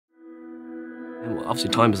And obviously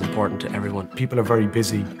time is important to everyone. People are very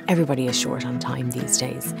busy. Everybody is short on time these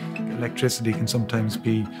days. Electricity can sometimes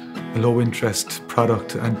be a low interest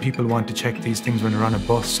product, and people want to check these things when they're on a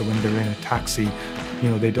bus or when they're in a taxi.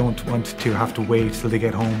 They don't want to have to wait till they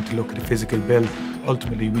get home to look at a physical bill.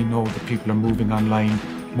 Ultimately, we know that people are moving online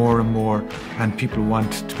more and more, and people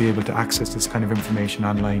want to be able to access this kind of information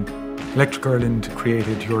online. Electric Ireland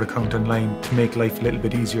created Your Account Online to make life a little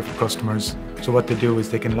bit easier for customers. So what they do is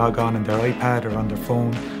they can log on their iPad or on their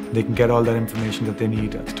phone. They can get all that information that they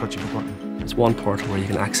need at the touch of a button. It's one portal where you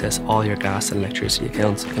can access all your gas and electricity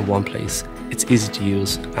accounts in one place. It's easy to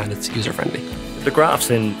use and it's user-friendly. The graphs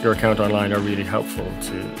in Your Account Online are really helpful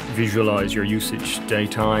to visualise your usage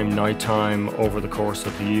daytime, nighttime, over the course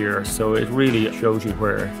of the year. So it really shows you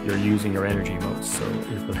where you're using your energy most. So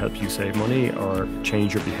it will help you save money or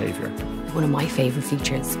change your behaviour. One of my favourite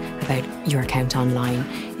features about Your Account Online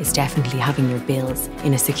is definitely having your bills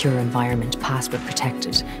in a secure environment, password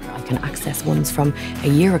protected. I can access ones from a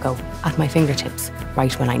year ago at my fingertips,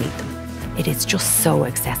 right when I need them. It is just so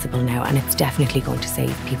accessible now, and it's definitely going to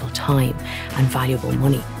save people time and valuable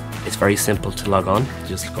money. It's very simple to log on. You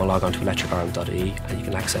just log on to electricireland.ie and you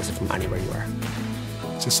can access it from anywhere you are.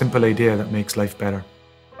 It's a simple idea that makes life better.